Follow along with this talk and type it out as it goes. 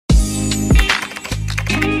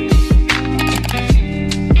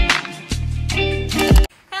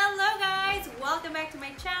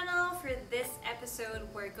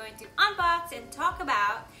unbox and talk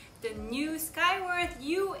about the new SKYWORTH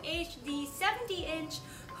UHD 70-inch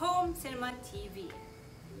home cinema TV.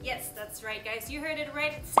 Yes, that's right guys, you heard it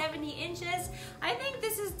right, it's 70 inches. I think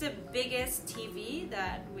this is the biggest TV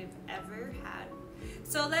that we've ever had.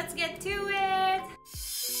 So let's get to it!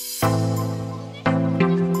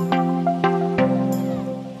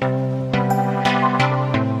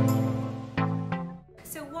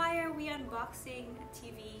 So why are we unboxing a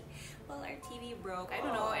TV? Well, our TV broke. I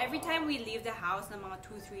don't know, every time we leave the house na mga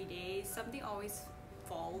 2-3 days, something always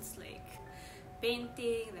falls, like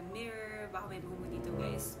painting, the mirror, baka may bumo dito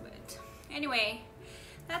guys. But anyway,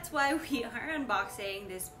 that's why we are unboxing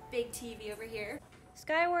this big TV over here.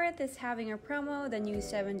 SKYWORTH is having a promo. The new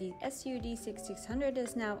 70 SUD 6600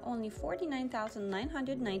 is now only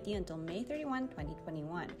 $49,990 until May 31,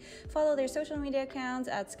 2021. Follow their social media accounts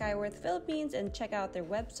at SKYWORTH Philippines and check out their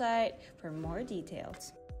website for more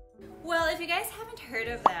details. Well, if you guys haven't heard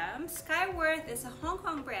of them, SKYWORTH is a Hong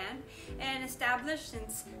Kong brand and established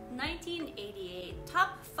since 1988.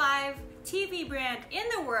 Top 5 TV brand in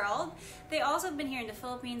the world. They also have been here in the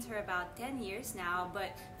Philippines for about 10 years now,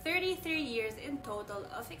 but 33 years in total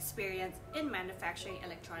of experience in manufacturing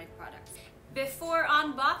electronic products. Before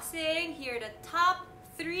unboxing, here are the top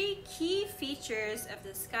 3 key features of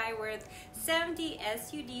the SKYWORTH 70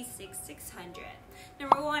 SUD 6600.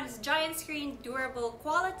 Number 1 is giant screen, durable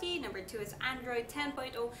quality. Number 2 is Android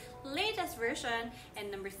 10.0 latest version.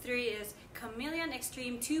 And number 3 is Chameleon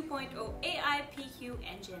Extreme 2.0 AI PQ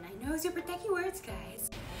engine. I know super techie words, guys.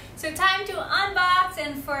 So time to unbox,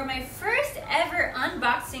 and for my first ever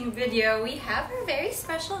unboxing video, we have a very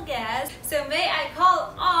special guest. So may I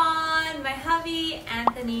call on my hubby,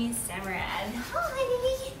 Anthony Samarad.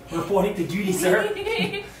 Hi! Reporting to duty, sir.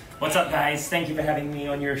 What's up, guys? Thank you for having me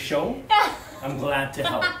on your show. I'm glad to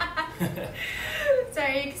help. So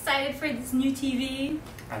are you excited for this new TV?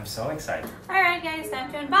 I'm so excited. Alright guys,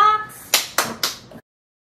 time to unbox!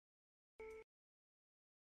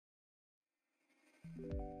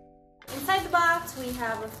 Inside the box, we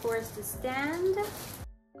have, of course, the stand.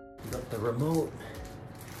 You got the remote.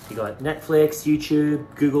 You got Netflix, YouTube,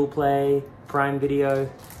 Google Play, Prime Video.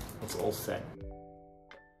 It's all set.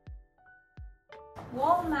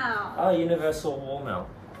 Wall mount. Oh, universal wall mount.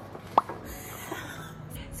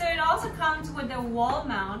 So it also comes with a wall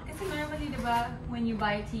mount. Kasi normally, diba, when you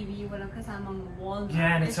buy a TV, walang kasamang wall mount.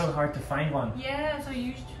 Yeah, and it's so hard to find one. Yeah, so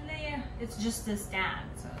usually it's just the stand.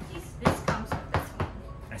 So this comes with this one.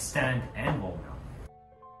 A stand and wall mount.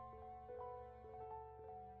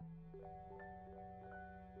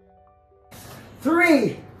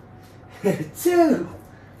 Three, 2,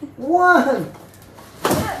 1.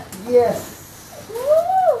 Yes.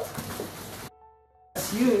 Woo! It's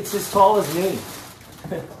you. It's as tall as me.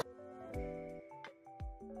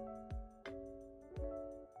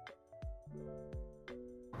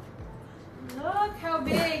 Look how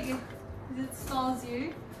big it stalls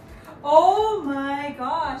you. Oh my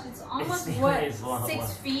gosh, it's almost what?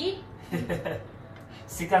 6 feet?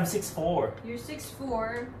 I'm 6'4". You're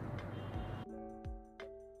 6'4".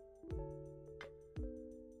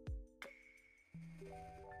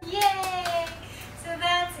 Yay! So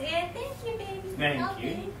that's it. Thank you, baby. Thank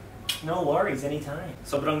you. No worries, anytime.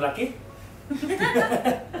 Sobrang laki.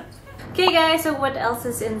 Okay guys, so what else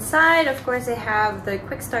is inside? Of course, I have the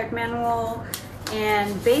quick start manual and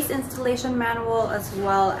base installation manual, as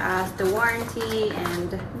well as the warranty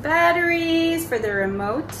and batteries for the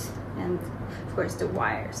remote, and of course the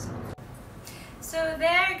wires. So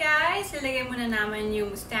there guys, ilagay muna namin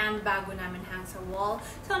yung stand bago namin hang sa wall.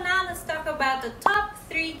 So now let's talk about the top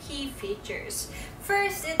 3 key features.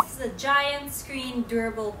 First, it's the giant screen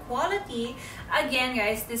durable quality. Again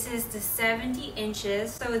guys, this is the 70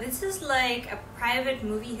 inches. So this is like a private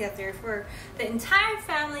movie theater for the entire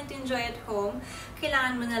family to enjoy at home.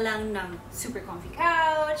 Kailangan mo na lang ng super comfy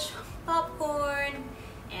couch, popcorn,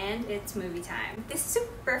 and it's movie time. This is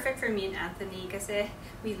super perfect for me and Anthony kasi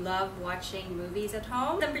we love watching movies at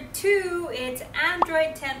home. Number 2, it's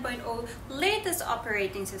Android 10.0 latest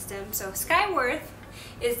operating system. So SKYWORTH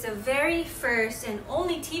is the very first and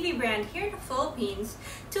only TV brand here in the Philippines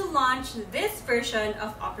to launch this version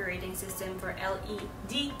of operating system for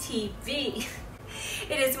LED TV.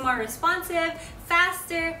 It is more responsive,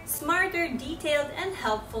 faster, smarter, detailed, and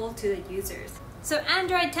helpful to the users. So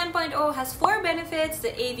Android 10.0 has 4 benefits: the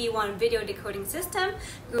AV1 video decoding system,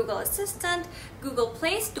 Google Assistant, Google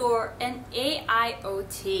Play Store, and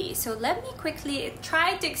AIoT. So let me quickly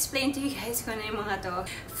try to explain to you guys kung ano yung mga to.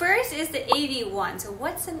 First is the AV1. So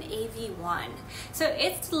what's an AV1? So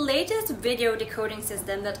it's the latest video decoding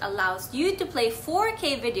system that allows you to play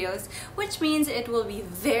 4K videos, which means it will be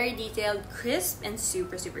very detailed, crisp, and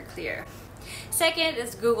super clear. Second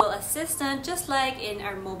is Google Assistant, just like in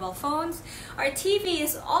our mobile phones. Our TV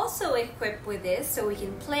is also equipped with this, so we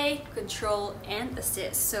can play, control, and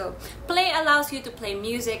assist. So play allows you to play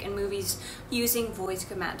music and movies using voice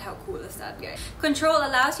command. How cool is that, guys? Control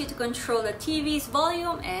allows you to control the TV's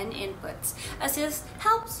volume and inputs. Assist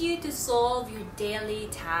helps you to solve your daily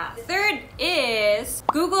tasks. Third is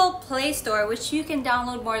Google Play Store, which you can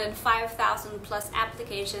download more than 5,000 plus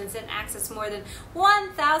applications and access more than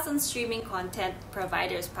 1,000 streaming content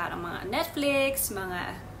providers para mga Netflix,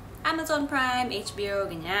 mga Amazon Prime, HBO,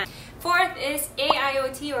 ganyan. Fourth is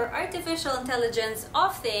AIoT, or Artificial Intelligence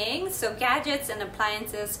of Things. So gadgets and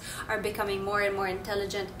appliances are becoming more and more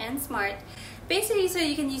intelligent and smart. Basically, so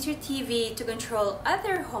you can use your TV to control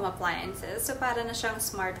other home appliances. So para na siyang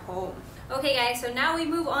smart home. Okay guys, so now we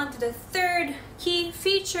move on to the third key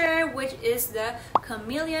feature, which is the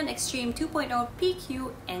Chameleon Extreme 2.0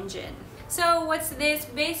 PQ engine. So what's this?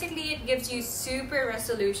 Basically, it gives you super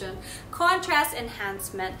resolution, contrast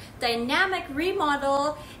enhancement, dynamic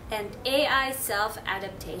remodel, and AI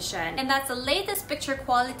self-adaptation. And that's the latest picture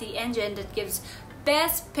quality engine that gives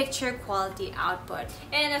best picture quality output.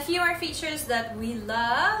 And a few more features that we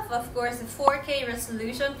love, of course, the 4K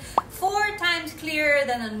resolution, 4 times clearer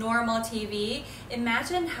than a normal TV.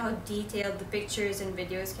 Imagine how detailed the pictures and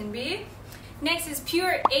videos can be. Next is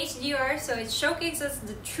pure HDR, so it showcases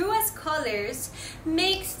the truest colors,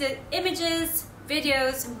 makes the images,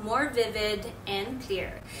 videos more vivid and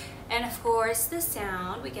clear. And of course, the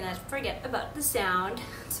sound, we cannot forget about the sound.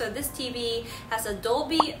 So this TV has a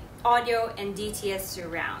Dolby audio and DTS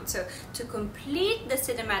surround. So to complete the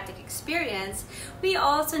cinematic experience, we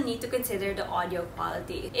also need to consider the audio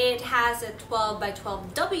quality. It has a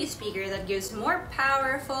 12x12 W speaker that gives more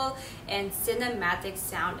powerful and cinematic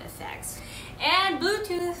sound effects. And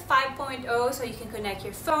Bluetooth 5.0, so you can connect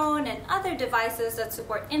your phone and other devices that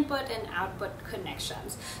support input and output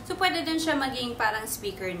connections. So pwede din siya maging parang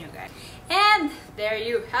speaker nyo, guys. And there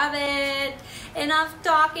you have it! Enough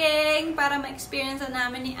talking para ma-experience na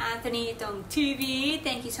namin ni Anthony itong TV.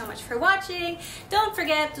 Thank you so much for watching. Don't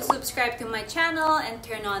forget to subscribe to my channel and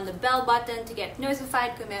turn on the bell button to get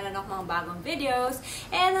notified kung meron akong mga bagong videos.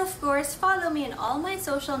 And of course, follow me on all my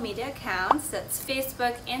social media accounts. That's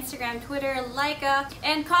Facebook, Instagram, Twitter, Laika.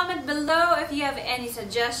 And comment below if you have any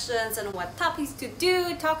suggestions on what topics to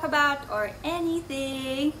do, talk about, or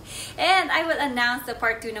anything. And I will announce the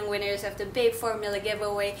part 2 ng winners of the Babe Formula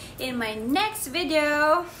giveaway in my next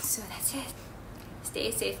video. So that's it.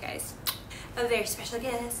 Stay safe, guys. A very special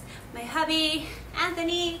guest, my hubby,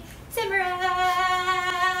 Anthony Simrad.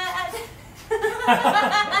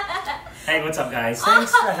 Hey, what's up, guys?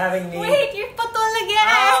 Thanks for having me. Wait, you're patol again.